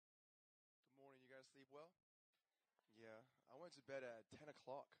sleep well? Yeah, I went to bed at 10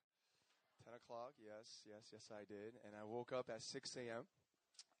 o'clock. 10 o'clock, yes, I did. And I woke up at 6 a.m.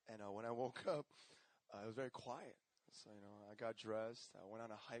 And when I woke up, it was very quiet. So, I got dressed. I went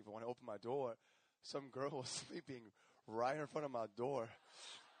on a hike. But when I opened my door, some girl was sleeping right in front of my door.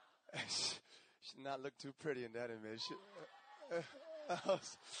 And she did not look too pretty in that image. I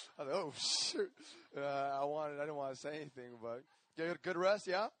was like, oh, shoot. I didn't want to say anything, but get a good rest,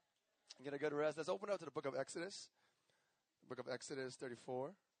 yeah? Get a good rest. Let's open up to the book of Exodus. The book of Exodus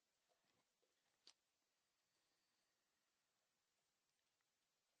 34.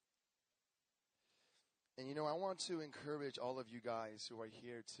 And I want to encourage all of you guys who are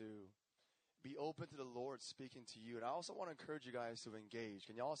here to be open to the Lord speaking to you. And I also want to encourage you guys to engage.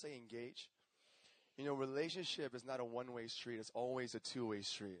 Can y'all say engage? Relationship is not a one-way street. It's always a two-way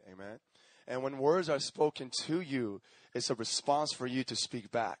street. Amen. And when words are spoken to you, it's a response for you to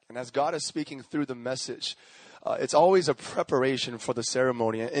speak back. And as God is speaking through the message, it's always a preparation for the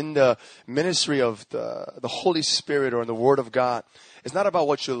ceremony. And in the ministry of the Holy Spirit or in the Word of God, it's not about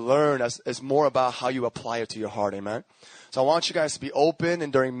what you learn. It's more about how you apply it to your heart. Amen. So I want you guys to be open.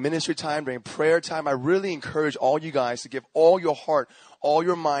 And during ministry time, during prayer time, I really encourage all you guys to give all your heart, all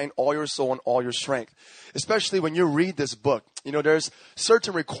your mind, all your soul, and all your strength. Especially when you read this book. There's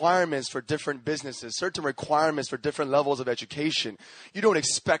certain requirements for different businesses, certain requirements for different levels of education. You don't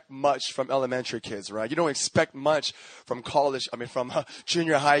expect much from elementary kids, right? You don't expect much from from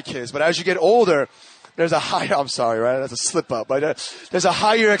junior high kids. But as you get older, there's a higher, I'm sorry, right? That's a slip up. But there's a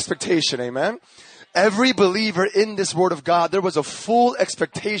higher expectation, amen? Every believer in this Word of God, there was a full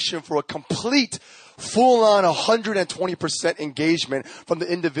expectation for a complete, full-on 120% engagement from the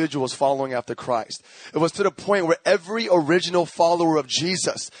individuals following after Christ. It was to the point where every original follower of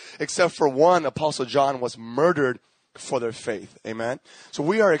Jesus, except for one, Apostle John, was murdered for their faith. Amen? So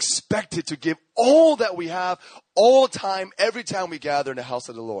we are expected to give all that we have, all time, every time we gather in the house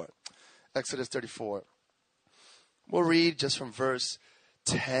of the Lord. Exodus 34. We'll read just from verse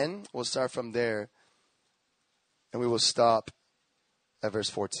 10. We'll start from there. And we will stop at verse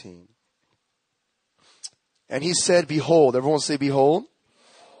 14. And he said, behold, everyone say, behold,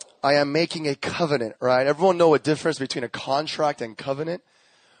 I am making a covenant, right? Everyone know a difference between a contract and covenant,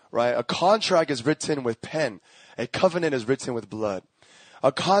 right? A contract is written with pen. A covenant is written with blood.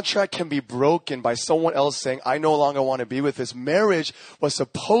 A contract can be broken by someone else saying, I no longer want to be with this. Marriage was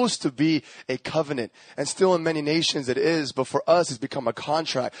supposed to be a covenant. And still in many nations it is, but for us it's become a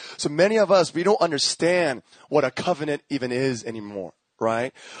contract. So many of us, we don't understand what a covenant even is anymore.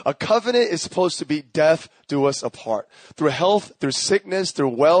 Right? A covenant is supposed to be death do us apart. Through health, through sickness, through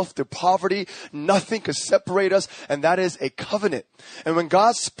wealth, through poverty, nothing could separate us, and that is a covenant. And when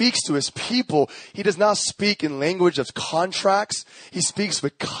God speaks to His people, He does not speak in language of contracts. He speaks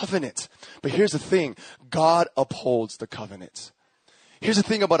with covenant. But here's the thing, God upholds the covenant. Here's the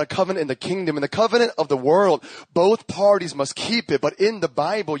thing about a covenant in the kingdom. In the covenant of the world, both parties must keep it. But in the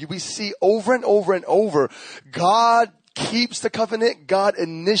Bible, we see over and over and over, God keeps the covenant, God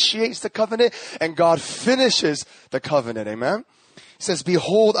initiates the covenant, and God finishes the covenant. Amen? He says,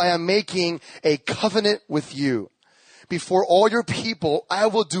 behold, I am making a covenant with you. Before all your people, I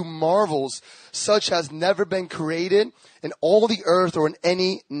will do marvels such as never been created in all the earth or in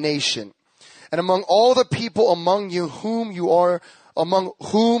any nation. And among all the people among whom you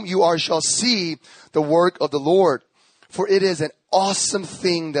are shall see the work of the Lord. For it is an awesome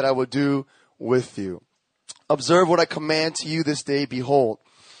thing that I will do with you. Observe what I command to you this day. Behold,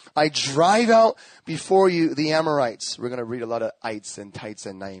 I drive out before you the Amorites. We're going to read a lot of ites and tights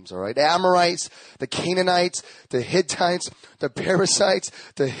and names, all right? The Amorites, the Canaanites, the Hittites, the Perizzites,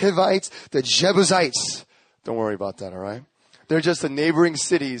 the Hivites, the Jebusites. Don't worry about that, all right? They're just the neighboring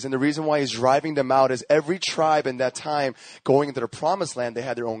cities, and the reason why He's driving them out is every tribe in that time going into the promised land, they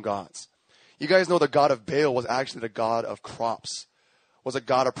had their own gods. You guys know the god of Baal was actually the god of crops, was a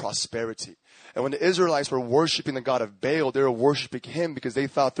god of prosperity. And when the Israelites were worshiping the god of Baal, they were worshiping him because they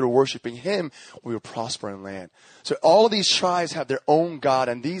thought through worshiping him, we would prosper in land. So all of these tribes have their own God,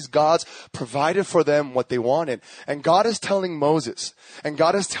 and these gods provided for them what they wanted. And God is telling Moses, and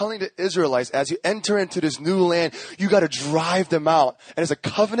God is telling the Israelites, as you enter into this new land, you got to drive them out. And it's a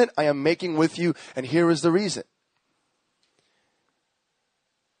covenant I am making with you, and here is the reason.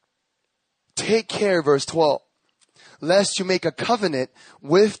 Take care, verse 12. Lest you make a covenant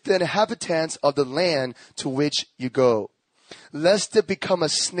with the inhabitants of the land to which you go, lest it become a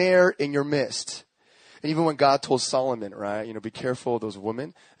snare in your midst. And even when God told Solomon, right, be careful of those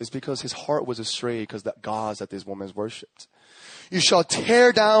women, it's because his heart was astray because the gods that these women worshipped. You shall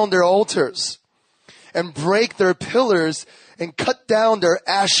tear down their altars and break their pillars and cut down their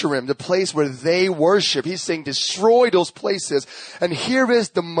Asherim, the place where they worship. He's saying destroy those places. And here is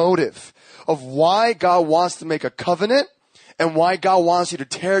the motive of why God wants to make a covenant and why God wants you to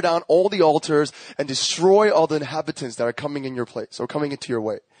tear down all the altars and destroy all the inhabitants that are coming in your place or coming into your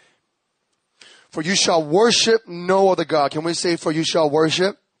way. For you shall worship no other God. Can we say, for you shall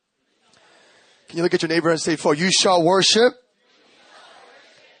worship? Can you look at your neighbor and say, for you shall worship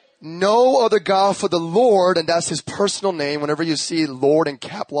no other God, for the Lord, and that's his personal name. Whenever you see Lord in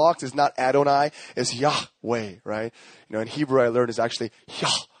cap locks, it's not Adonai, it's Yahweh, right? You know, in Hebrew I learned it's actually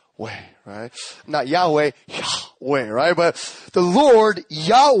Yahweh, right? Not Yahweh, Yahweh, right? But the Lord,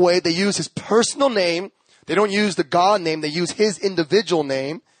 Yahweh, they use his personal name. They don't use the God name. They use his individual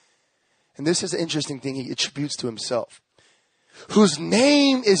name. And this is an interesting thing he attributes to himself. Whose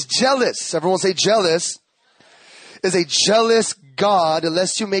name is jealous. Everyone say jealous. Is a jealous God,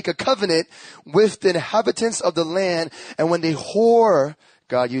 unless you make a covenant with the inhabitants of the land. And when they whore,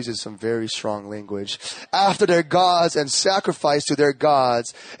 God uses some very strong language, after their gods and sacrifice to their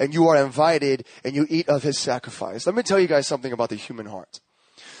gods, and you are invited and you eat of his sacrifice. Let me tell you guys something about the human heart.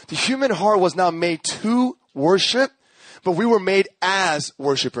 The human heart was not made to worship, but we were made as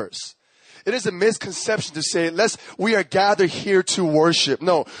worshipers. It is a misconception to say, we are gathered here to worship.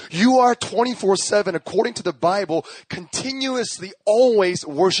 No, you are 24/7, according to the Bible, continuously always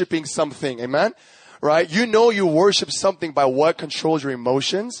worshiping something. Amen? Right? You know you worship something by what controls your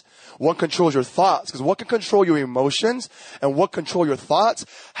emotions, what controls your thoughts. Because what can control your emotions and what control your thoughts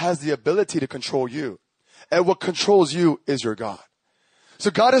has the ability to control you. And what controls you is your God.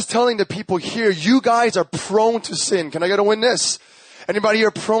 So God is telling the people here, you guys are prone to sin. Can I get a witness? Anybody here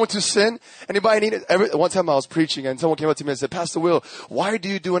prone to sin? Anybody need it? One time I was preaching and someone came up to me and said, Pastor Will, why do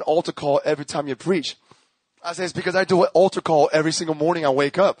you do an altar call every time you preach? I said, it's because I do an altar call every single morning I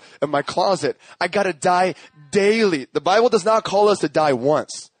wake up in my closet. I gotta die daily. The Bible does not call us to die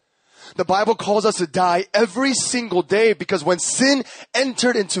once. The Bible calls us to die every single day, because when sin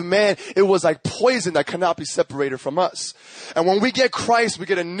entered into man, it was like poison that cannot be separated from us. And when we get Christ, we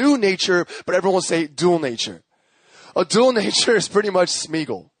get a new nature, but everyone will say dual nature. A dual nature is pretty much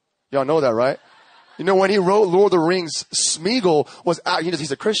Smeagol. Y'all know that, right? You know, when he wrote Lord of the Rings, Smeagol was,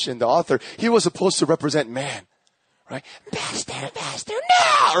 he's a Christian, the author. He was supposed to represent man, right? Master,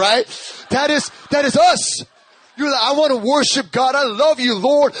 no, right? That is us. You're like, I want to worship God. I love you,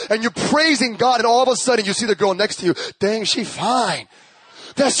 Lord. And you're praising God. And all of a sudden you see the girl next to you. Dang, she fine.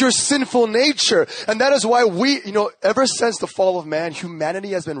 That's your sinful nature. And that is why ever since the fall of man,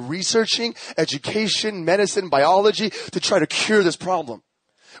 humanity has been researching education, medicine, biology to try to cure this problem.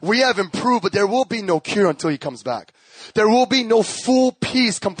 We have improved, but there will be no cure until he comes back. There will be no full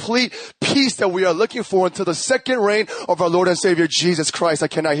peace, complete peace that we are looking for until the second reign of our Lord and Savior, Jesus Christ. I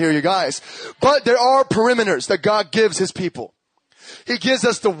cannot hear you guys. But there are perimeters that God gives his people. He gives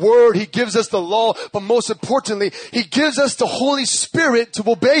us the word. He gives us the law. But most importantly, he gives us the Holy Spirit to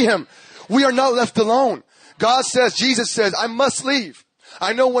obey him. We are not left alone. God says, Jesus says, I must leave.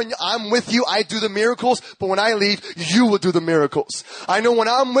 I know when I'm with you, I do the miracles, but when I leave, you will do the miracles. I know when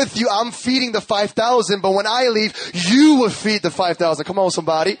I'm with you, I'm feeding the 5,000, but when I leave, you will feed the 5,000. Come on,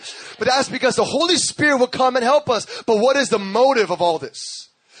 somebody. But that's because the Holy Spirit will come and help us. But what is the motive of all this?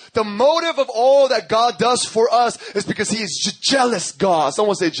 The motive of all that God does for us is because he is jealous God.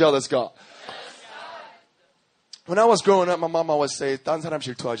 Someone say jealous God. When I was growing up, my mom always say,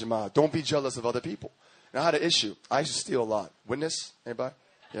 don't be jealous of other people. And I had an issue. I used to steal a lot. Witness? Anybody?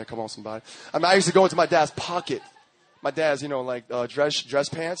 Yeah, come on, somebody. I used to go into my dad's pocket. My dad's, dress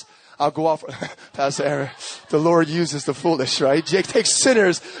pants. I'll go off. Pastor Aaron, the Lord uses the foolish, right? He takes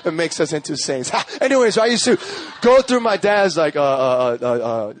sinners and makes us into saints. Anyways, I used to go through my dad's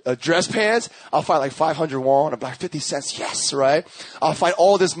dress pants. I'll find like 500 won. I'm like 50 cents. Yes, right? I'll find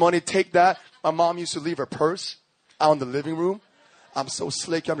all this money. Take that. My mom used to leave her purse out in the living room. I'm so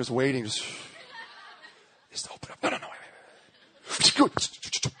slick. I'm just waiting. Just open up. No, wait.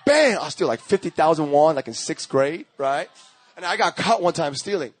 Bam! I'll steal like 50,000 won, like in 6th grade, right? And I got caught one time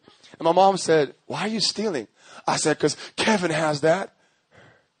stealing. And my mom said, why are you stealing? I said, because Kevin has that.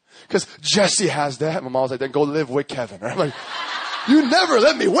 Because Jesse has that. My mom was like, then go live with Kevin. I'm like, you never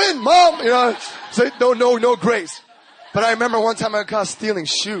let me win, Mom. Say, no grace. But I remember one time I got caught stealing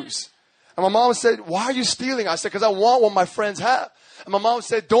shoes. And my mom said, why are you stealing? I said, because I want what my friends have. And my mom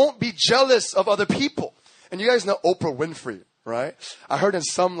said, don't be jealous of other people. And you guys know Oprah Winfrey, right? I heard in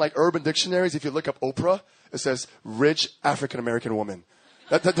some urban dictionaries, if you look up Oprah, it says rich African-American woman.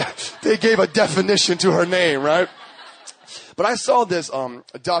 They gave a definition to her name, right? But I saw this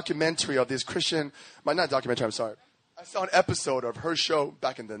documentary of this Christian, not documentary, I'm sorry. I saw an episode of her show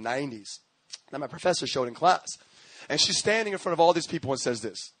back in the 90s. that my professor showed in class. And she's standing in front of all these people and says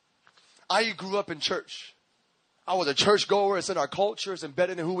this. I grew up in church. I was a churchgoer. It's in our culture. It's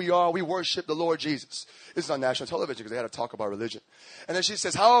embedded in who we are. We worship the Lord Jesus. This is on national television because they had to talk about religion. And then she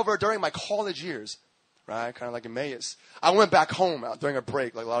says, however, during my college years, right, kind of like Emmaus, I went back home during a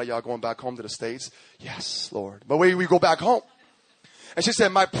break, like a lot of y'all going back home to the States. Yes, Lord. But we go back home. And she said,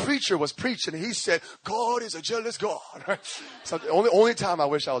 my preacher was preaching, and he said, God is a jealous God. So the only time I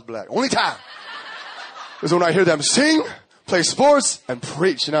wish I was black. Only time. Is when I hear them sing, play sports, and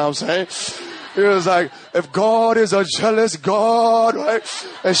preach. You know what I'm saying? It was like, if God is a jealous God, right?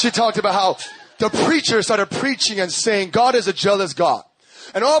 And she talked about how the preacher started preaching and saying, God is a jealous God.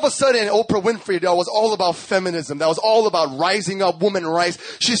 And all of a sudden, Oprah Winfrey, that was all about feminism. That was all about rising up, woman rights.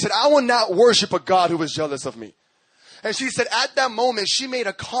 She said, I will not worship a God who is jealous of me. And she said, at that moment, she made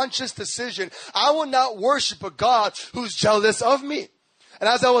a conscious decision. I will not worship a God who's jealous of me. And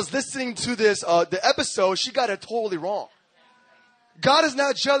as I was listening to this, the episode, she got it totally wrong. God is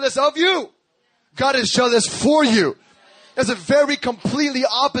not jealous of you. God is jealous for you. It's a very completely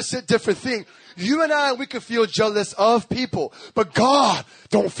opposite, different thing. You and I, we can feel jealous of people. But God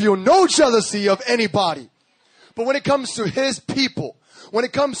don't feel no jealousy of anybody. But when it comes to His people, when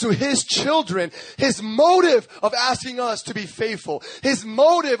it comes to His children, His motive of asking us to be faithful, His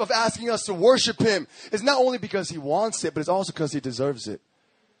motive of asking us to worship Him is not only because He wants it, but it's also because He deserves it.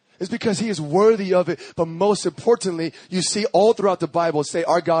 It's because He is worthy of it. But most importantly, you see all throughout the Bible say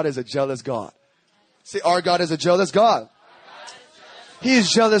our God is a jealous God. Say, our God is a jealous God. He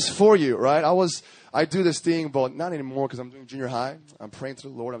is jealous for you, right? I do this thing, but not anymore because I'm doing junior high. I'm praying to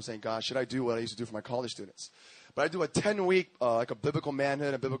the Lord. I'm saying, God, should I do what I used to do for my college students? But I do a 10-week, like a biblical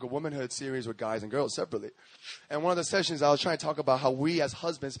manhood and biblical womanhood series with guys and girls separately. And one of the sessions, I was trying to talk about how we as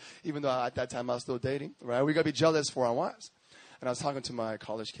husbands, even though at that time I was still dating, right? We got to be jealous for our wives. And I was talking to my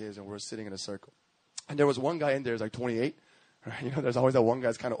college kids, and we're sitting in a circle. And there was one guy in there, he's like 28. Right? You know, there's always that one guy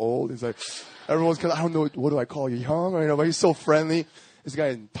that's kind of old. He's like, everyone's kind of, I don't know, what do I call you, young? Or, you know, but he's so friendly. This guy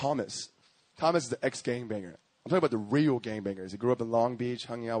is Thomas. Thomas is the ex-gangbanger. I'm talking about the real gangbangers. He grew up in Long Beach,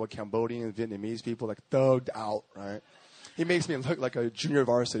 hung out with Cambodian and Vietnamese people, like thugged out, right? He makes me look like a junior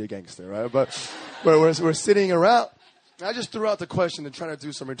varsity gangster, right? But we're sitting around. And I just threw out the question and trying to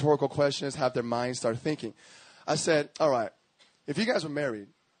do some rhetorical questions, have their minds start thinking. I said, all right, if you guys were married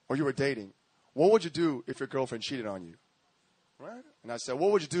or you were dating, what would you do if your girlfriend cheated on you? Right? And I said,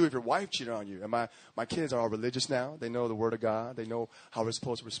 what would you do if your wife cheated on you? And my kids are all religious now. They know the Word of God. They know how we're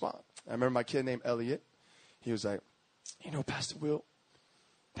supposed to respond. I remember my kid named Elliot. He was like, you know, Pastor Will,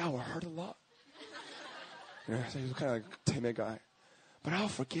 that would hurt a lot. You know, so he was kind of like a timid guy. But I'll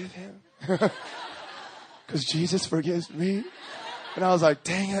forgive him. Because Jesus forgives me. And I was like,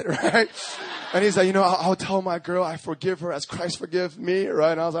 dang it, right? And he's like, you know, I'll tell my girl I forgive her as Christ forgives me,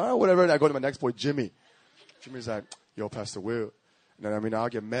 right? And I was like, all right, whatever. And I go to my next boy, Jimmy. Jimmy's like, yo, Pastor Will. And I mean, I'll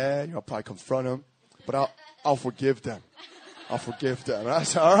get mad. You know, I'll probably confront him. But I'll forgive them. I'll forgive them. And I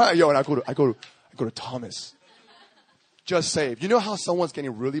said, all right, yo. And I go to Thomas. Just saved. You know how someone's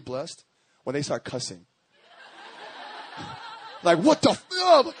getting really blessed? When they start cussing. Like, what the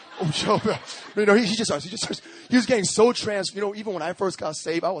oh, yo, you know, he just starts, he was getting so you know, even when I first got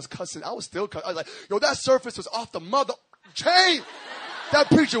saved, I was cussing. I was still cussing. I was like, yo, that surface was off the mother chain. That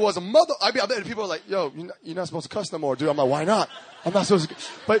preacher was a mother. I mean, people are like, yo, you're not supposed to cuss no more, dude. I'm like, why not? I'm not supposed to.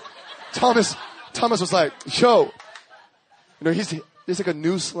 But Thomas was like, yo, you know, there's like a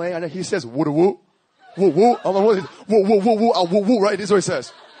new slang. I know he says, woo woo, woo woo. I'm like, what is it? Woo woo woo woo, woo woo. Right? This is what he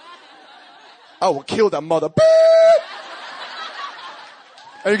says. I will kill that mother. Beep!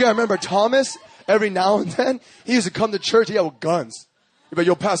 And you gotta remember, Thomas, every now and then, he used to come to church, he had with guns. He'd be like,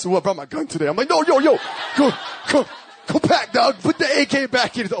 yo, Pastor, I brought my gun today. I'm like, no, yo, go back, dog. Put the AK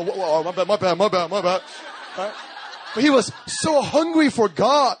back in. Oh, whoa, my bad. Right? But he was so hungry for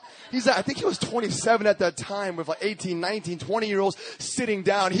God. He's like, I think he was 27 at that time with like 18, 19, 20-year-olds sitting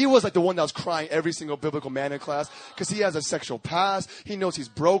down. He was like the one that was crying every single biblical man in class because he has a sexual past. He knows he's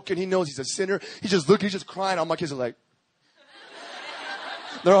broken. He knows he's a sinner. He's just crying. All my kids are like,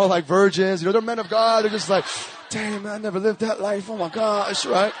 they're all like virgins. You know, they're men of God. They're just like, damn, man, I never lived that life. Oh, my gosh,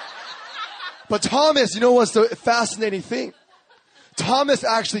 right? But Thomas, you know what's the fascinating thing? Thomas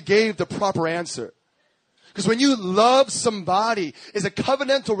actually gave the proper answer. Because when you love somebody, it's a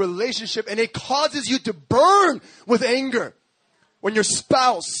covenantal relationship, and it causes you to burn with anger when your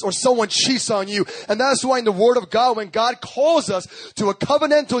spouse or someone cheats on you. And that's why in the Word of God, when God calls us to a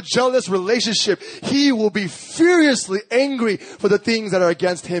covenantal jealous relationship, He will be furiously angry for the things that are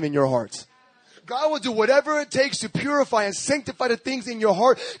against Him in your hearts. God will do whatever it takes to purify and sanctify the things in your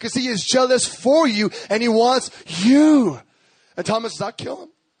heart because He is jealous for you and He wants you. And Thomas says, I'll kill him.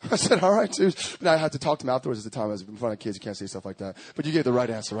 I said, all right, dude. And I had to talk to him afterwards at the time. I was in front of kids. You can't say stuff like that. But you gave the right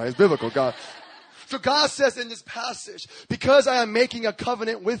answer, right? It's biblical. God. So God says in this passage, because I am making a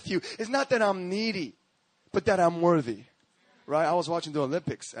covenant with you, it's not that I'm needy, but that I'm worthy. Right? I was watching the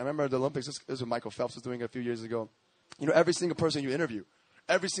Olympics. I remember the Olympics. This is what Michael Phelps was doing a few years ago. You know, every single person you interview,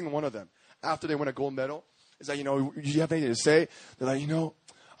 every single one of them, after they win a gold medal, is like, you know, you have anything to say? They're like, you know,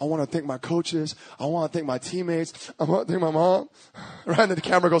 I want to thank my coaches. I want to thank my teammates. I want to thank my mom. Right? And then the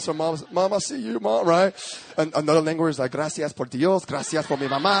camera goes to mom. Mom, I see you, mom. Right? And another language is like, gracias por Dios. Gracias por mi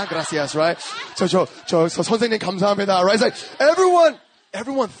mamá. Gracias. Right? So 선생님 감사합니다. Right? It's like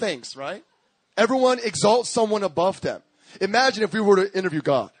everyone thanks. Right? Everyone exalts someone above them. Imagine if we were to interview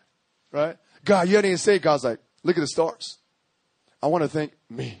God. Right? God, you had anything to say? God's like, look at the stars. I want to thank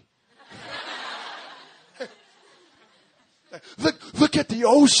me. Look at the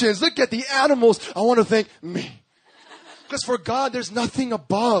oceans. Look at the animals. I want to thank me. Because for God, there's nothing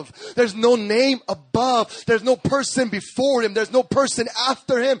above. There's no name above. There's no person before him. There's no person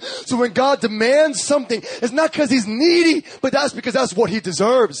after him. So when God demands something, it's not because he's needy, but that's because that's what he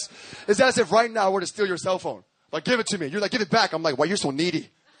deserves. It's as if right now I were to steal your cell phone. Like, give it to me. You're like, give it back. I'm like, why, you're so needy?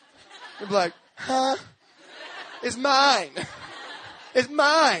 You're like, huh? It's mine. It's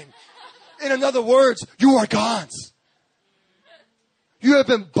mine. In other words, you are God's. You have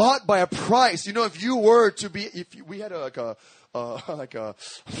been bought by a price. You know, if you were to be, we had I'm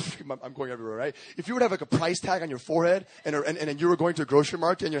going everywhere, right? If you would have like a price tag on your forehead and you were going to a grocery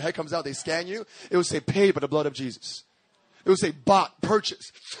market and your head comes out, they scan you, it would say paid by the blood of Jesus. It would say bought,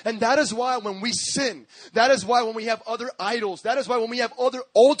 purchased. And that is why when we sin, that is why when we have other idols, that is why when we have other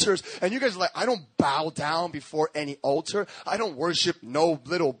altars, and you guys are like, I don't bow down before any altar. I don't worship no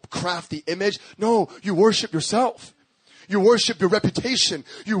little crafty image. No, you worship yourself. You worship your reputation.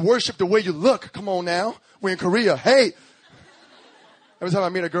 You worship the way you look. Come on now. We're in Korea. Hey. Every time I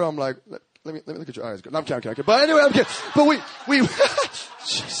meet a girl, I'm like, let me look at your eyes. No, I'm kidding. But anyway, I'm kidding. But we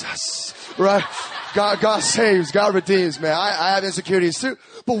Jesus. Right? God saves. God redeems, man. I have insecurities too.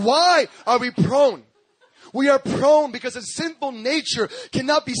 But why are we prone? We are prone because a sinful nature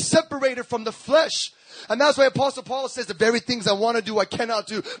cannot be separated from the flesh. And that's why Apostle Paul says, the very things I want to do, I cannot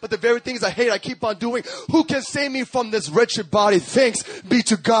do. But the very things I hate, I keep on doing. Who can save me from this wretched body? Thanks be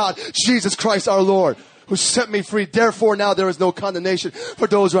to God, Jesus Christ our Lord, who set me free. Therefore, now there is no condemnation for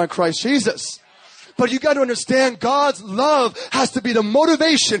those who are in Christ Jesus. But you got to understand, God's love has to be the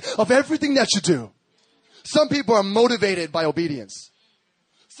motivation of everything that you do. Some people are motivated by obedience.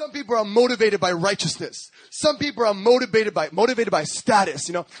 Some people are motivated by righteousness. Some people are motivated by status.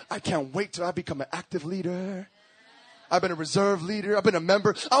 You know, I can't wait till I become an active leader. I've been a reserve leader. I've been a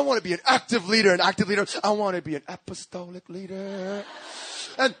member. I want to be an active leader. I want to be an apostolic leader.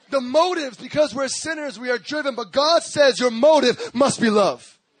 And the motives, because we're sinners, we are driven. But God says your motive must be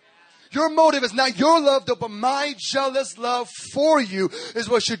love. Your motive is not your love, though, but my jealous love for you is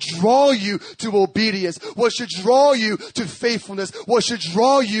what should draw you to obedience, what should draw you to faithfulness, what should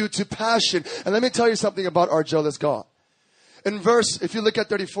draw you to passion. And let me tell you something about our jealous God. In verse, if you look at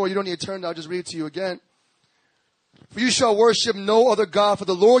 34, you don't need to turn, I'll just read it to you again. For you shall worship no other God, for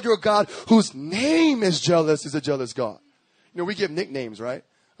the Lord your God, whose name is jealous, is a jealous God. You know, we give nicknames, right?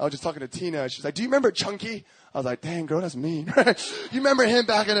 I was just talking to Tina. She's like, do you remember Chunky? I was like, dang, girl, that's mean. You remember him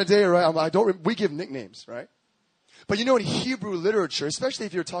back in the day, right? I'm like, we give nicknames, right? But you know, in Hebrew literature, especially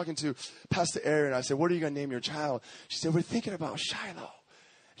if you're talking to Pastor Aaron, I said, what are you going to name your child? She said, we're thinking about Shiloh.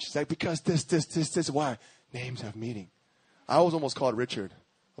 She's like, because this. Why? Names have meaning. I was almost called Richard,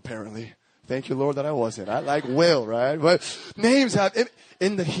 apparently. Thank you, Lord, that I wasn't. I like Will, right? But names have,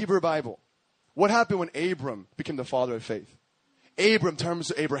 in the Hebrew Bible, what happened when Abram became the father of faith? Abram turns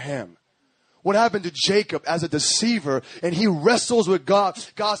to Abraham. What happened to Jacob as a deceiver and he wrestles with God?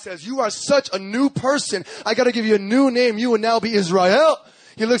 God says, you are such a new person. I got to give you a new name. You will now be Israel.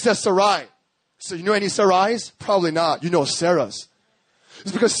 He looks at Sarai. So you know any Sarais? Probably not. You know Sarah's.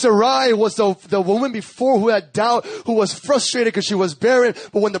 It's because Sarai was the woman before who had doubt, who was frustrated because she was barren.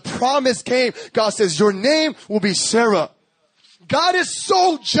 But when the promise came, God says, your name will be Sarah. God is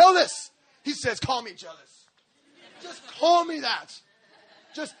so jealous. He says, call me jealous. Just call me that.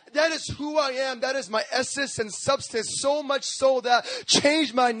 That is who I am. That is my essence and substance. So much so that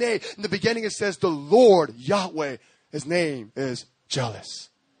changed my name. In the beginning it says the Lord, Yahweh, his name is jealous.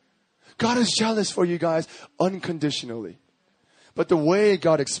 God is jealous for you guys unconditionally. But the way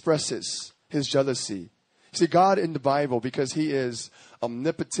God expresses his jealousy. See, God in the Bible, because he is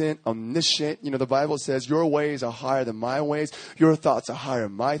omnipotent, omniscient. You know, the Bible says your ways are higher than my ways. Your thoughts are higher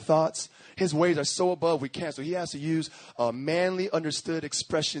than my thoughts. His ways are so above we can't. So he has to use manly understood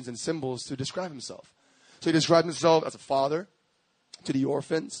expressions and symbols to describe himself. So he describes himself as a father. to the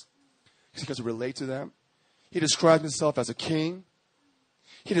orphans. He can relate to them. He describes himself as a king.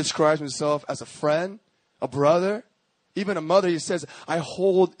 He describes himself as a friend, a brother, even a mother. He says, I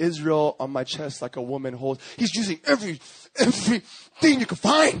hold Israel on my chest like a woman holds. He's using everything you can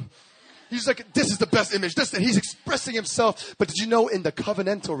find. He's like, this is the best image. He's expressing himself. But did you know in the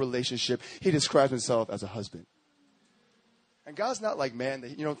covenantal relationship, he describes himself as a husband? And God's not like, man,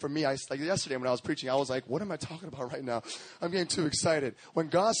 for me, like yesterday when I was preaching, I was like, what am I talking about right now? I'm getting too excited. When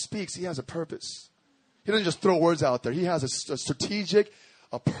God speaks, he has a purpose. He doesn't just throw words out there. He has a strategic,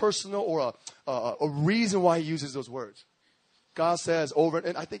 a personal, or a reason why he uses those words. God says over,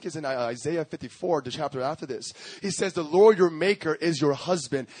 and I think it's in Isaiah 54, the chapter after this. He says, the Lord your maker is your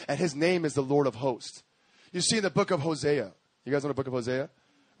husband, and his name is the Lord of hosts. You see in the book of Hosea. You guys know the book of Hosea?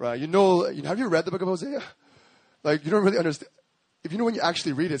 Right? Have you read the book of Hosea? Like, you don't really understand. If you know when you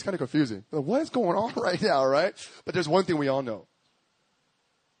actually read it, it's kind of confusing. Like, what is going on right now, right? But there's one thing we all know.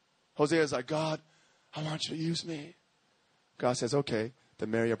 Hosea is like, God, I want you to use me. God says, okay,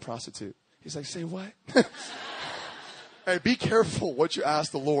 then marry a prostitute. He's like, say what? Hey, be careful what you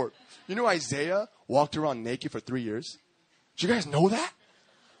ask the Lord. You know Isaiah walked around naked for 3 years? Did you guys know that?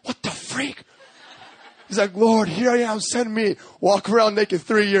 What the freak? He's like, Lord, here I am, send me. Walk around naked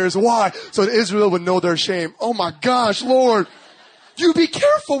 3 years. Why? So that Israel would know their shame. Oh my gosh, Lord. You be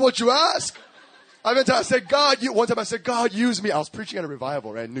careful what you ask. One time I said, God, use me. I was preaching at a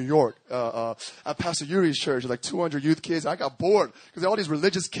revival, right, in New York, at Pastor Yuri's church, like 200 youth kids. I got bored because all these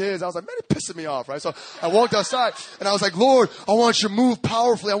religious kids. I was like, man, they're pissing me off, right? So I walked outside and I was like, Lord, I want you to move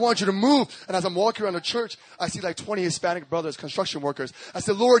powerfully. I want you to move. And as I'm walking around the church, I see like 20 Hispanic brothers, construction workers. I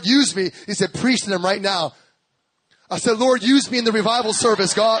said, Lord, use me. He said, preach to them right now. I said, Lord, use me in the revival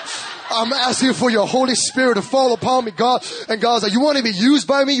service, God. I'm asking for your Holy Spirit to fall upon me, God. And God's like, you want to be used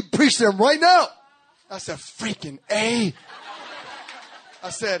by me? Preach to them right now. I said, freaking A. I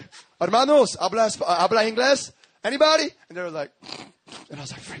said, hermanos, habla inglés? Anybody? And they were like, and I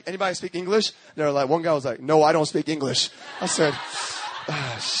was like, anybody speak English? And they were like, one guy was like, no, I don't speak English. I said,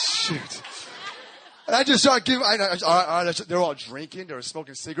 shoot. And I just started giving, they were all drinking, they were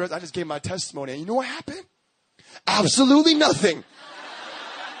smoking cigarettes. I just gave my testimony. And you know what happened? Absolutely nothing.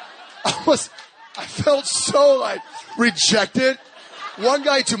 I felt so like rejected. One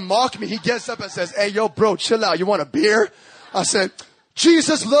guy to mock me, he gets up and says, hey, yo, bro, chill out. You want a beer? I said,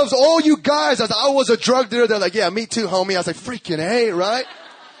 Jesus loves all you guys. I was a drug dealer. They're like, yeah, me too, homie. I was like, freaking hey, right?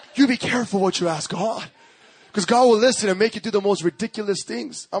 You be careful what you ask God. Because God will listen and make you do the most ridiculous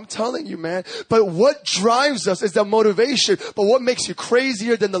things. I'm telling you, man. But what drives us is the motivation. But what makes you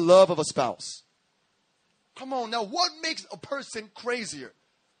crazier than the love of a spouse? Come on, now what makes a person crazier?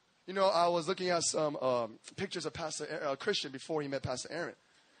 You know, I was looking at some pictures of Pastor Christian before he met Pastor Aaron.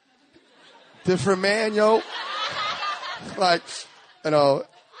 Different man, yo. Like, I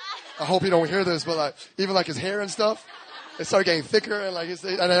hope you don't hear this, but like, even like his hair and stuff, it started getting thicker, and like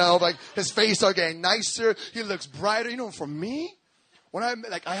his face started getting nicer. He looks brighter. You know, for me, when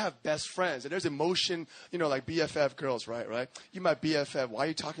I have best friends, and there's emotion, like BFF girls, right? You my BFF. Why are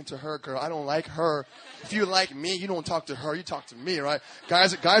you talking to her, girl? I don't like her. If you like me, you don't talk to her. You talk to me, right?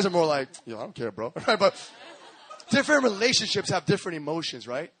 Guys are more like, I don't care, bro. Right? But different relationships have different emotions,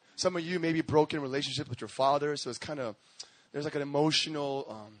 right? Some of you may be broken relationships with your father, so it's there's like an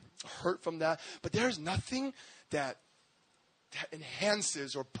emotional hurt from that. But there's nothing that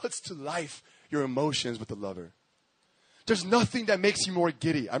enhances or puts to life your emotions with the lover. There's nothing that makes you more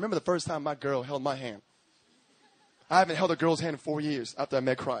giddy. I remember the first time my girl held my hand. I haven't held a girl's hand in 4 years after I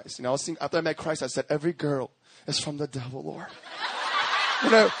met Christ. After I met Christ, I said, every girl is from the devil, Lord.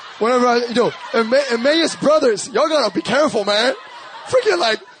 Whenever Emmaus brothers, y'all gotta be careful, man. Freaking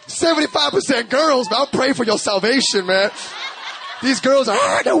like 75% girls, man. I'll pray for your salvation, man. These girls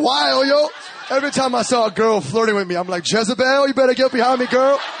they're wild, yo. Every time I saw a girl flirting with me, I'm like, Jezebel, you better get behind me,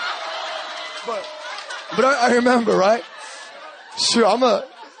 girl. But I remember, right? Sure,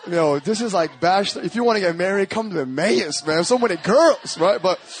 this is like bachelor. If you want to get married, come to Emmaus, man. So many girls, right?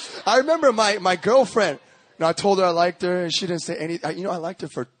 But I remember my girlfriend, I told her I liked her, and she didn't say anything. I liked her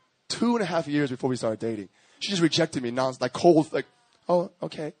for 2.5 years before we started dating. She just rejected me, like cold, like, oh,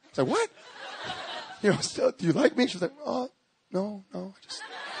 okay. I was like, what? Still, do you like me? She was like, oh, no, I just,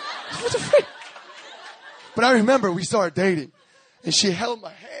 what the freak? But I remember we started dating, and she held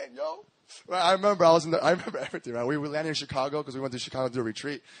my hand, yo. Right, I remember everything, right? We landed in Chicago because we went to Chicago to do a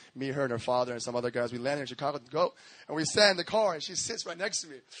retreat. Me, her, and her father, and some other guys. We landed in Chicago to go. And we sat in the car, and she sits right next to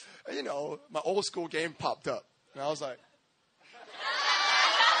me. And, my old school game popped up. And I was like,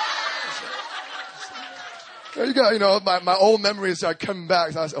 You got, my old memories start coming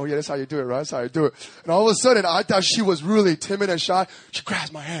back. So I said, oh yeah, that's how you do it, right? That's how you do it. And all of a sudden, I thought she was really timid and shy. She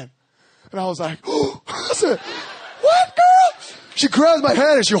grabs my hand. And I was like, oh, I said, what, girl? She grabs my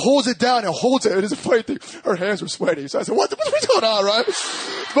hand and she holds it down and holds it. And it's a funny thing. Her hands were sweaty. So I said, what's going on, right?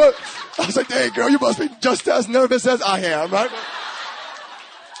 But I was like, dang, girl, you must be just as nervous as I am, right?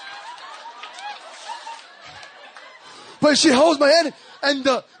 But she holds my hand, and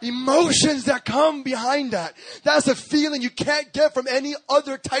the emotions that come behind that, that's a feeling you can't get from any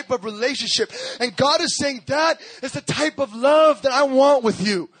other type of relationship. And God is saying that is the type of love that I want with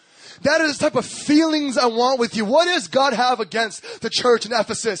you. That is the type of feelings I want with you. What does God have against the church in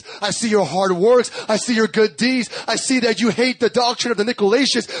Ephesus? I see your hard works. I see your good deeds. I see that you hate the doctrine of the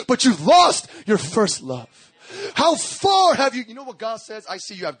Nicolaitans, but you've lost your first love. How far have you know what God says? I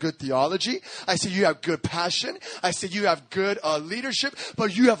see you have good theology. I see you have good passion. I see you have good leadership,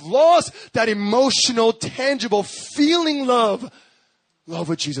 but you have lost that emotional, tangible, feeling love. Love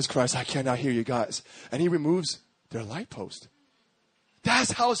with Jesus Christ. I cannot hear you guys. And he removes their light post.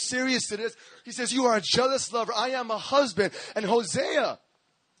 That's how serious it is. He says, you are a jealous lover. I am a husband. And Hosea,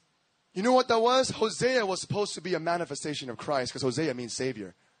 you know what that was? Hosea was supposed to be a manifestation of Christ, because Hosea means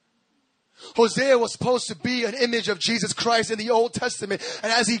Savior. Hosea was supposed to be an image of Jesus Christ in the Old Testament.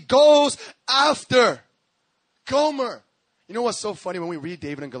 And as he goes after Gomer, you know what's so funny? When we read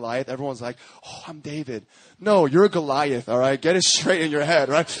David and Goliath, everyone's like, oh, I'm David. No, you're Goliath, all right? Get it straight in your head,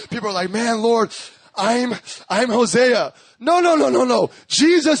 right? People are like, man, Lord, I'm Hosea. No.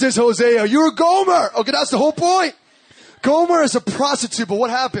 Jesus is Hosea. You're Gomer. Okay, that's the whole point. Gomer is a prostitute, but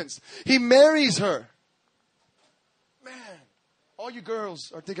what happens? He marries her. All you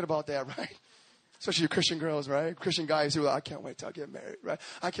girls are thinking about that, right? Especially you Christian girls, right? Christian guys who are like, I can't wait till I get married, right?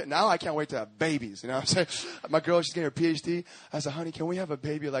 I can't wait to have babies, you know what I'm saying? My girl, she's getting her PhD. I said, honey, can we have a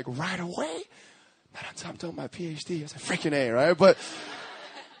baby like right away? Not on top of my PhD. I said, freaking A, right? But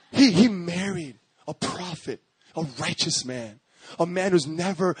he married a prophet, a righteous man. A man who's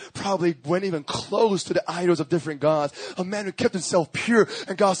never probably went even close to the idols of different gods. A man who kept himself pure.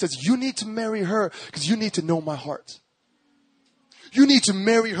 And God says, you need to marry her because you need to know my heart. You need to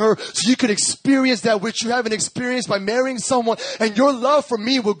marry her so you can experience that which you haven't experienced by marrying someone. And your love for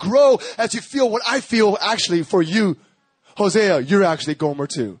me will grow as you feel what I feel actually for you. Hosea, you're actually Gomer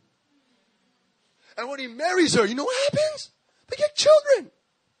too. And when he marries her, you know what happens? They get children.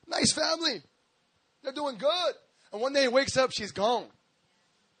 Nice family. They're doing good. And one day he wakes up, she's gone.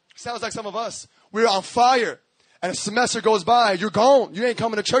 Sounds like some of us. We're on fire. And a semester goes by, you're gone. You ain't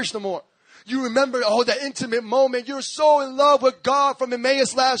coming to church no more. You remember, that intimate moment. You're so in love with God from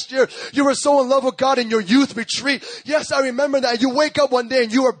Emmaus last year. You were so in love with God in your youth retreat. Yes, I remember that. You wake up one day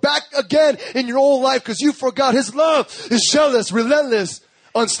and you are back again in your old life because you forgot his love is jealous, relentless,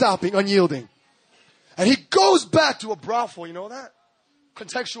 unstopping, unyielding. And he goes back to a brothel. You know that?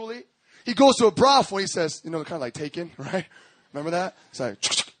 Contextually. He goes to a brothel. He says, kind of like Taken, right? Remember that? It's like,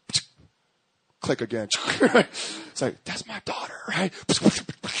 click again. It's like, that's my daughter, right?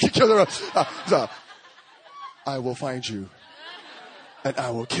 I will find you and I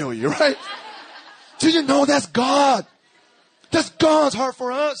will kill you, right? Do you know that's God? That's God's heart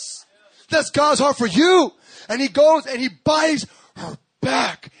for us. That's God's heart for you. And he goes and he buys her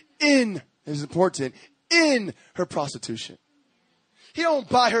back in, this is important, in her prostitution. He don't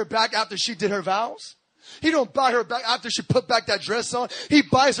buy her back after she did her vows. He don't buy her back after she put back that dress on. He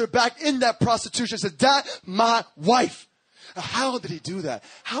buys her back in that prostitution. Says, that's my wife. Now, how did he do that?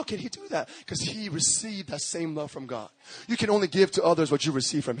 How can he do that? Because he received that same love from God. You can only give to others what you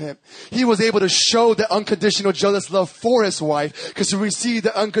receive from him. He was able to show the unconditional jealous love for his wife because he received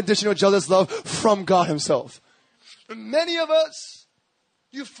the unconditional jealous love from God himself. And many of us,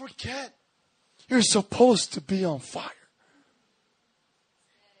 you forget you're supposed to be on fire.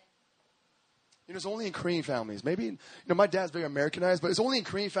 It's only in Korean families. Maybe, my dad's very Americanized, but it's only in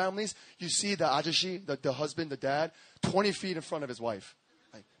Korean families you see the ajashi, the husband, the dad, 20 feet in front of his wife.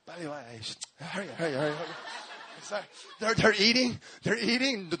 Like, by the way, hurry. It's like, they're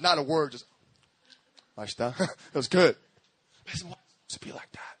eating, not a word, just, it was good. It's supposed to be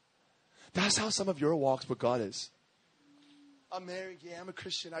like that. That's how some of your walks with God is. I'm married, I'm a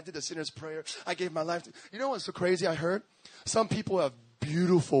Christian, I did the sinner's prayer, I gave my life to, you know what's so crazy I heard? Some people have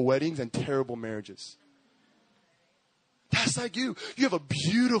beautiful weddings and terrible marriages. That's like you. You have a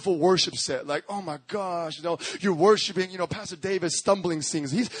beautiful worship set. Like, oh my gosh, you're worshiping, Pastor David stumbling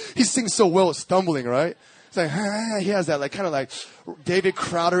sings. He sings so well at stumbling, right? It's like, he has that kind of like David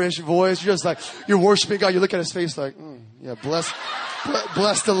Crowder-ish voice. You're just like, you're worshiping God. You look at his face like, yeah, bless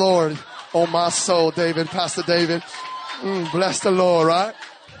the Lord. Oh my soul, David, Pastor David. Bless the Lord, right?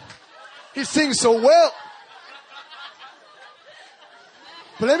 He sings so well.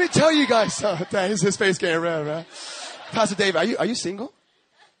 But let me tell you guys something. His face getting red, man. Pastor Dave, are you single?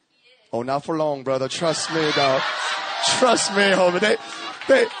 Oh, not for long, brother. Trust me, dog. Trust me, homie.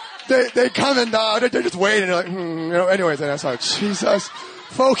 They coming, dog. They're just waiting. They're like, you know. Anyways, and that's like, Jesus,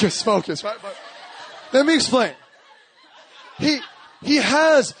 focus, right? But let me explain. He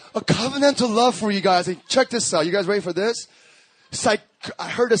has a covenantal love for you guys. And check this out. You guys ready for this? It's like, I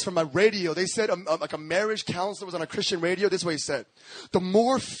heard this from my radio. They said, like a marriage counselor was on a Christian radio. This is what he said. The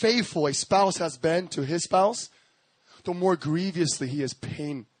more faithful a spouse has been to his spouse, the more grievously he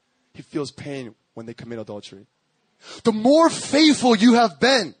feels pain when they commit adultery. The more faithful you have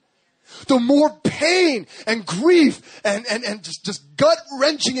been, the more pain and grief and just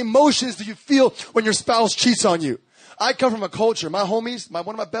gut-wrenching emotions do you feel when your spouse cheats on you. I come from a culture. My homies, one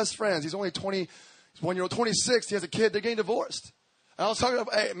of my best friends, he's only 21-year-old, 26. He has a kid. They're getting divorced. And I was talking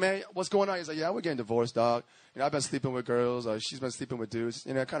about, hey, man, what's going on? He's like, yeah, we're getting divorced, dog. I've been sleeping with girls. She's been sleeping with dudes.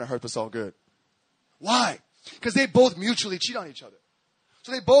 It kind of hurts us all good. Why? Because they both mutually cheat on each other.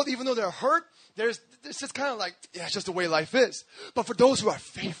 So they both, even though they're hurt, it's just kind of like, yeah, it's just the way life is. But for those who are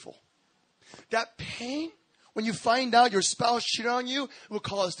faithful, that pain, when you find out your spouse cheated on you, it will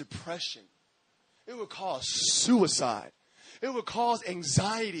cause depression. It will cause suicide. It will cause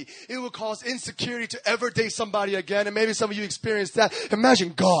anxiety. It will cause insecurity to ever date somebody again. And maybe some of you experienced that.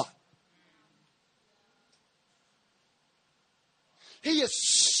 Imagine God. He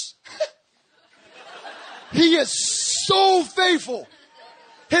is so faithful.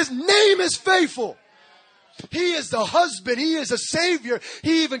 His name is faithful. He is the husband. He is a savior.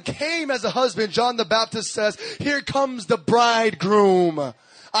 He even came as a husband. John the Baptist says, here comes the bridegroom.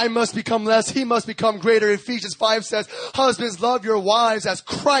 I must become less. He must become greater. Ephesians 5 says, husbands, love your wives as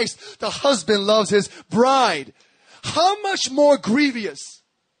Christ, the husband, loves his bride. How much more grievous?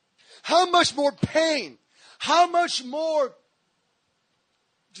 How much more pain? How much more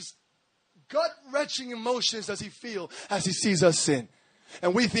just gut-wrenching emotions does he feel as he sees us sin?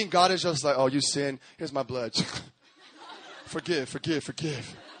 And we think God is just like, oh, you sin. Here's my blood. Forgive.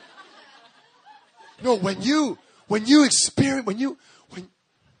 No, when you experience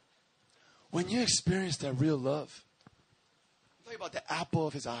that real love, I'm talking about the apple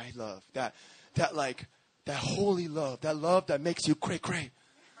of his eye love, that holy love, that love that makes you cray.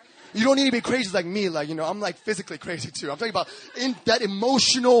 You don't need to be crazy like me, I'm like physically crazy too. I'm talking about in that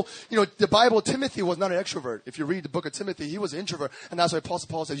emotional, the Bible, Timothy was not an extrovert. If you read the book of Timothy, he was an introvert. And that's why Apostle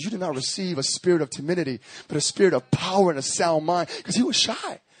Paul says, you did not receive a spirit of timidity, but a spirit of power and a sound mind. Because he was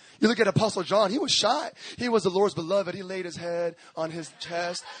shy. You look at Apostle John, he was shy. He was the Lord's beloved. He laid his head on his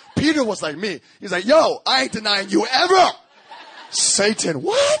chest. Peter was like me. He's like, yo, I ain't denying you ever. Satan,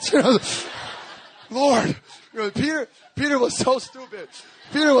 what? Lord, Peter was so stupid.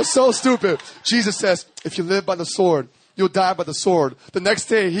 Peter was so stupid. Jesus says, if you live by the sword, you'll die by the sword. The next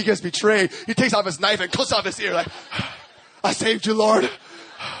day, he gets betrayed. He takes off his knife and cuts off his ear like, I saved you, Lord.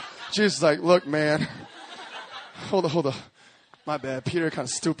 Jesus is like, look, man. Hold on. My bad. Peter kind of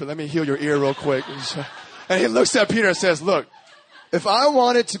stupid. Let me heal your ear real quick. And he looks at Peter and says, look, if I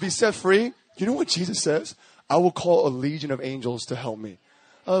wanted to be set free, you know what Jesus says? I will call a legion of angels to help me.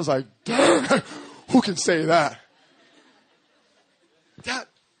 I was like, dang, who can say that? That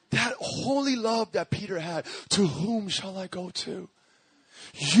holy love that Peter had, to whom shall I go to?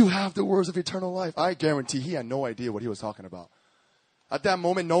 You have the words of eternal life. I guarantee he had no idea what he was talking about. At that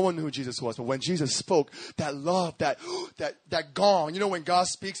moment, no one knew who Jesus was. But when Jesus spoke, that love, that gong. When God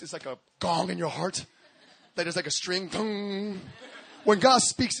speaks, it's like a gong in your heart. That is like a string. When God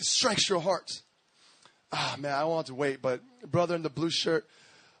speaks, it strikes your heart. Man, I want to wait. But brother in the blue shirt,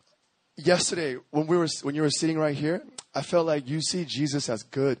 yesterday, when you were sitting right here, I felt like you see Jesus as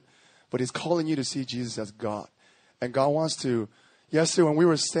good, but he's calling you to see Jesus as God. And God wants to, yesterday when we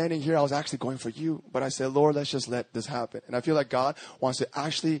were standing here, I was actually going for you, but I said, Lord, let's just let this happen. And I feel like God wants to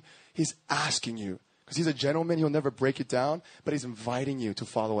he's asking you, because he's a gentleman, he'll never break it down, but he's inviting you to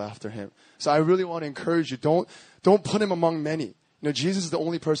follow after him. So I really want to encourage you, don't put him among many. Jesus is the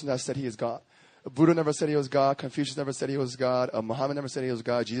only person that said he is God. Buddha never said he was God. Confucius never said he was God. Muhammad never said he was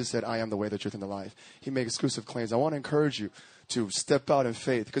God. Jesus said, I am the way, the truth, and the life. He made exclusive claims. I want to encourage you to step out in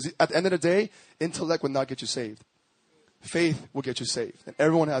faith. Because at the end of the day, intellect will not get you saved. Faith will get you saved. And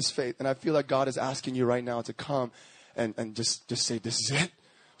everyone has faith. And I feel like God is asking you right now to come and just say, this is it?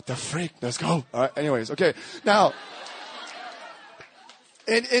 What the freak? Let's go. All right. Anyways, okay. Now,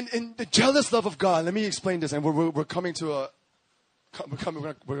 in the jealous love of God, let me explain this. And we're coming to we're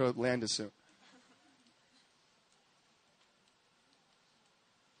going to land this soon.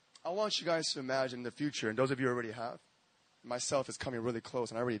 I want you guys to imagine the future, and those of you who already have. Myself is coming really close,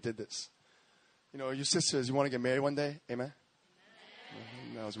 and I already did this. You sisters, you want to get married one day? Amen?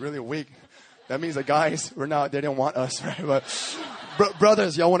 That was really weak. That means the guys, they didn't want us, right? But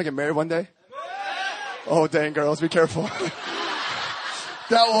brothers, y'all want to get married one day? Oh, dang, girls, be careful.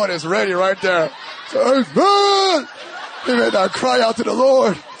 That one is ready right there. So, amen. He made that cry out to the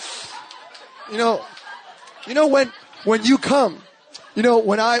Lord. You know when you come,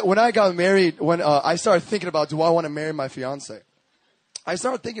 when I got married, when I started thinking about, do I want to marry my fiance? I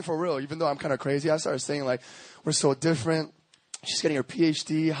started thinking for real, even though I'm kind of crazy. I started saying like, we're so different. She's getting her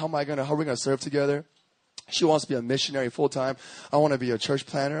PhD. How are we gonna serve together? She wants to be a missionary full time. I want to be a church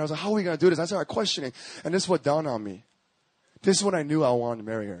planner. I was like, how are we gonna do this? I started questioning, and this is what dawned on me. This is when I knew I wanted to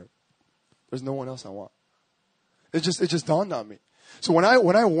marry her. There's no one else I want. It just dawned on me. So when I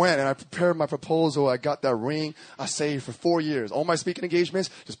went and I prepared my proposal, I got that ring. I saved for 4 years. All my speaking engagements,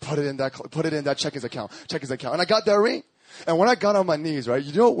 just put it in that checkings account, and I got that ring. And when I got on my knees, right,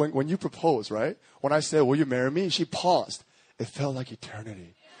 when you propose, right, when I said, will you marry me? She paused. It felt like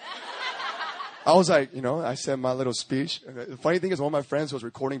eternity. I was like, I said my little speech. The funny thing is, one of my friends was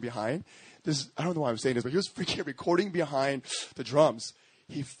recording behind. I don't know why I'm saying this, but he was freaking recording behind the drums.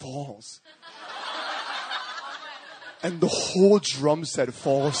 He falls. And the whole drum set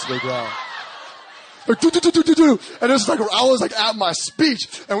falls to the ground. Like, do, do, do, do, do, do. And it's like, I was like at my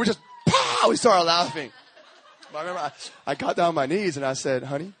speech, and we started laughing. But I remember I got down on my knees and I said,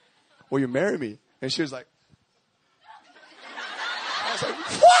 honey, will you marry me? And she was like, I was like,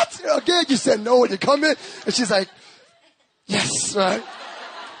 what? Again, you said no when you come in. And she's like, yes, right?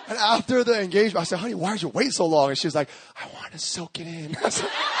 And after the engagement, I said, honey, why did you wait so long? And she was like, I want to soak it in. I was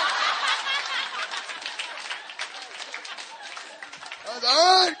like,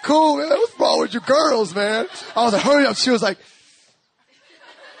 all right, cool, man. What's wrong with you girls, man? I was like, hurry up. She was like,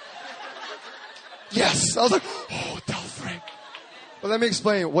 yes. I was like, oh, Frank. But let me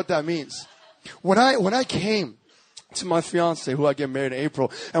explain what that means. When I came to my fiance, who I get married in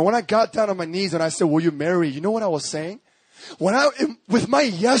April, and when I got down on my knees and I said, will you marry? You know what I was saying? With my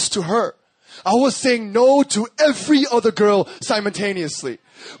yes to her, I was saying no to every other girl simultaneously.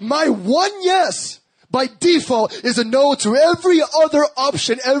 My one yes, by default, is a no to every other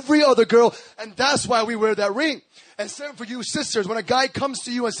option, every other girl, and that's why we wear that ring. And same for you sisters, when a guy comes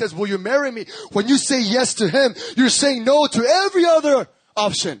to you and says, will you marry me? When you say yes to him, you're saying no to every other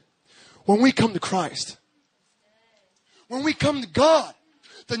option. When we come to Christ, when we come to God,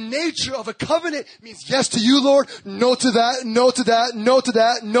 the nature of a covenant means yes to you, Lord, no to that, no to that, no to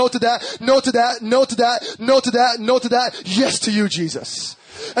that, no to that, no to that, no to that, no to that, no to that, yes to you, Jesus.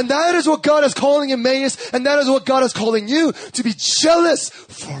 And that is what God is calling Emmaus, and that is what God is calling you, to be jealous,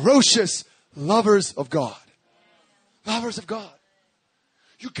 ferocious lovers of God. Lovers of God.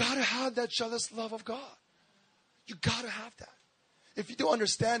 You gotta have that jealous love of God. You gotta have that. If you don't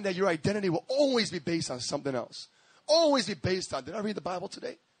understand that, your identity will always be based on something else. Always be based on, did I read the Bible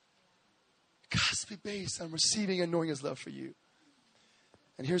today? It has to be based on receiving and knowing His love for you.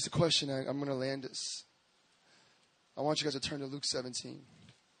 And here's the question, I'm going to land this. I want you guys to turn to Luke 17.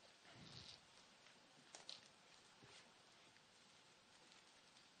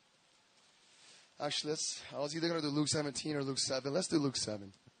 Actually, I was either going to do Luke 17 or Luke 7. Let's do Luke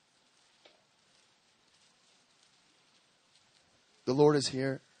 7. The Lord is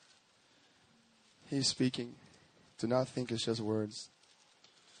here. He's speaking. Do not think it's just words.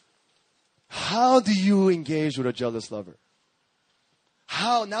 How do you engage with a jealous lover?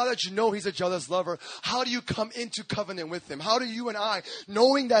 How, now that you know He's a jealous lover, how do you come into covenant with Him? How do you and I,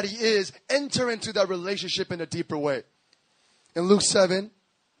 knowing that He is, enter into that relationship in a deeper way? In Luke 7,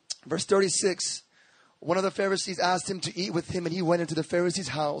 verse 36, one of the Pharisees asked Him to eat with him, and He went into the Pharisee's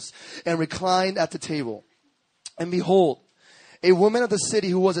house and reclined at the table. And behold, a woman of the city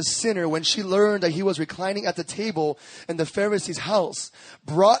who was a sinner, when she learned that He was reclining at the table in the Pharisee's house,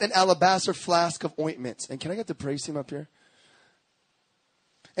 brought an alabaster flask of ointment. And can I get the praise team up here?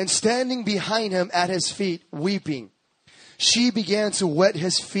 And standing behind Him at His feet, weeping, she began to wet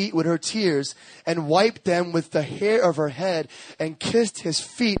His feet with her tears and wiped them with the hair of her head and kissed His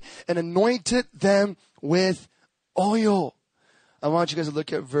feet and anointed them with oil. I want you guys to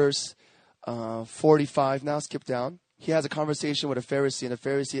look at verse 45 now. Skip down. He has a conversation with a Pharisee, and the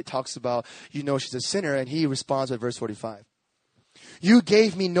Pharisee talks about, she's a sinner, and he responds with verse 45. You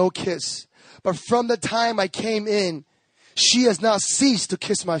gave me no kiss, but from the time I came in, she has not ceased to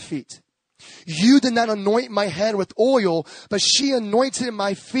kiss my feet. You did not anoint my head with oil, but she anointed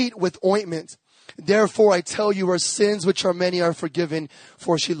my feet with ointment. Therefore I tell you, her sins, which are many, are forgiven,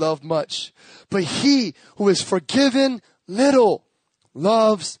 for she loved much. But he who is forgiven little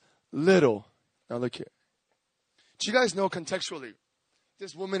loves little. Now look here. Do you guys know contextually,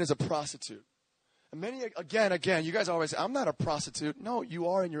 this woman is a prostitute. And many, again, you guys always say, I'm not a prostitute. No, you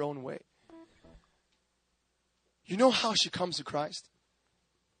are in your own way. You know how she comes to Christ?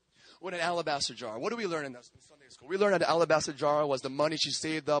 With an alabaster jar. What do we learn in Sunday school? We learned that the alabaster jar was the money she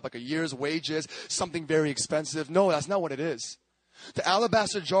saved up, like a year's wages, something very expensive. No, that's not what it is. The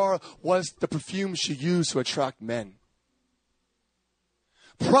alabaster jar was the perfume she used to attract men.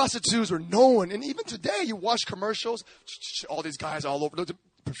 Prostitutes were known, and even today you watch commercials, all these guys all over the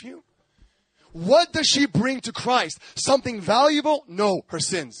perfume. What does she bring to Christ? Something valuable? No, her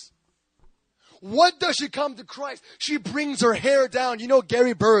sins. What does she come to Christ? She brings her hair down. You know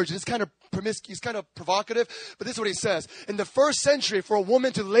Gary Burge, it's kind of promiscuous, kind of provocative, but this is what he says. In the first century, for a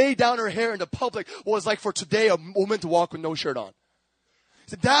woman to lay down her hair in the public was like for today a woman to walk with no shirt on.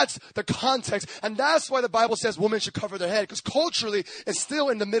 So that's the context, and that's why the Bible says women should cover their head, because culturally, and still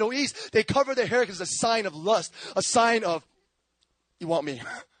in the Middle East, they cover their hair because it's a sign of lust, a sign of, you want me.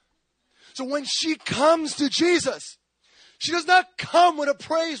 So when she comes to Jesus, she does not come with a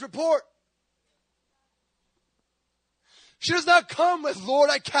praise report. She does not come with, Lord,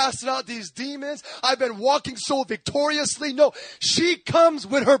 I casted out these demons. I've been walking so victoriously. No, she comes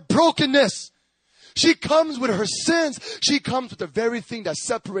with her brokenness. She comes with her sins. She comes with the very thing that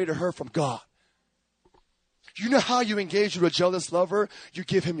separated her from God. You know how you engage with a jealous lover? You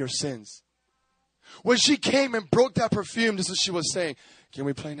give him your sins. When she came and broke that perfume, this is what she was saying. Can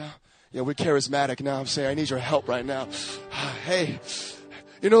we play now? Yeah, we're charismatic now. I'm saying, I need your help right now. Hey,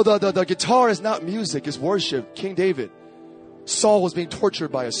 you know, the guitar is not music, it's worship. King David. Saul was being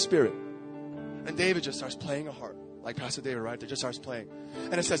tortured by a spirit. And David just starts playing a harp. Like Pastor David, right? They just starts playing.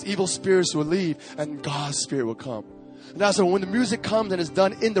 And it says evil spirits will leave and God's spirit will come. And that's when the music comes and it's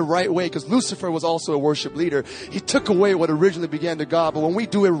done in the right way, because Lucifer was also a worship leader. He took away what originally began to God. But when we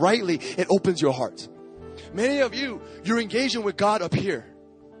do it rightly, it opens your heart. Many of you, you're engaging with God up here.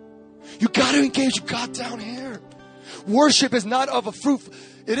 You got to engage with God down here. Worship is not of a fruit.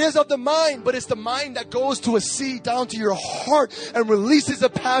 It is of the mind, but it's the mind that goes to a seed down to your heart and releases a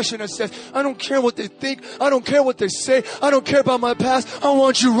passion that says, I don't care what they think. I don't care what they say. I don't care about my past. I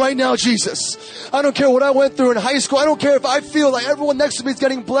want you right now, Jesus. I don't care what I went through in high school. I don't care if I feel like everyone next to me is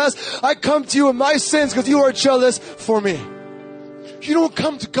getting blessed. I come to you in my sins because you are jealous for me. You don't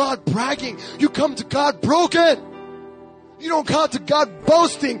come to God bragging. You come to God broken. You don't come to God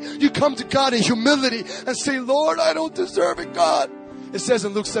boasting. You come to God in humility and say, Lord, I don't deserve it, God. It says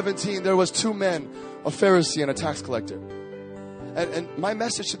in Luke 17, there was two men, a Pharisee and a tax collector. And my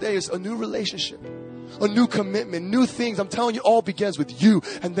message today is a new relationship, a new commitment, new things. I'm telling you, all begins with you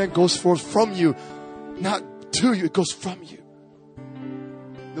and then goes forth from you. Not to you, it goes from you.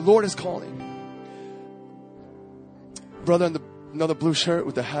 The Lord is calling. Brother in another blue shirt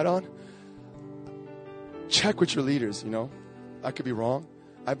with the hat on, check with your leaders, you know. I could be wrong.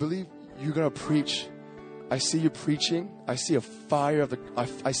 I believe you're going to preach. I see you preaching. I see a fire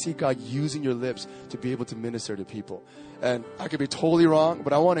I see God using your lips to be able to minister to people. And I could be totally wrong,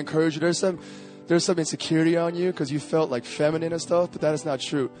 but I want to encourage you. There's some insecurity on you because you felt like feminine and stuff, but that is not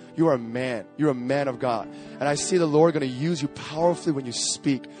true. You are a man. You're a man of God. And I see the Lord going to use you powerfully when you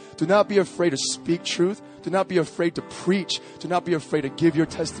speak. Do not be afraid to speak truth. Do not be afraid to preach. Do not be afraid to give your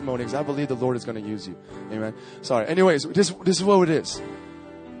testimony, because I believe the Lord is going to use you. Amen. Sorry. Anyways, this is what it is.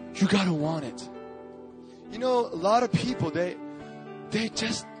 You got to want it. You know, a lot of people, they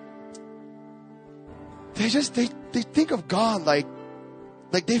think of God like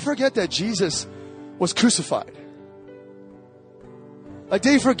they forget that Jesus was crucified. Like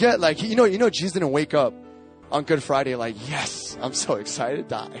they forget, like, you know, Jesus didn't wake up on Good Friday like, yes, I'm so excited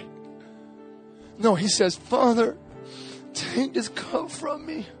to die. No, he says, Father, take this cup from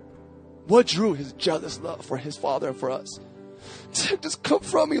me. What drew his jealous love for his Father and for us? Take this cup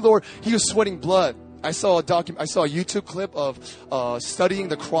from me, Lord. He was sweating blood. I saw a YouTube clip of studying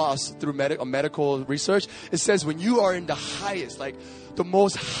the cross through medical research. It says when you are in the highest, like the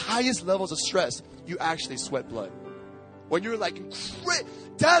most highest levels of stress, you actually sweat blood. When you're like,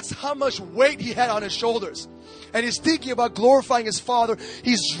 that's how much weight he had on his shoulders. And he's thinking about glorifying his Father.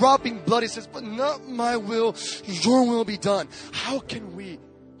 He's dropping blood. He says, but not my will, your will be done. How can we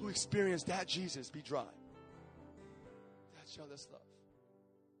who experience that Jesus be dry? That's jealous love.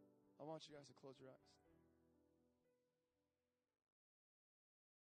 I want you guys to close your eyes.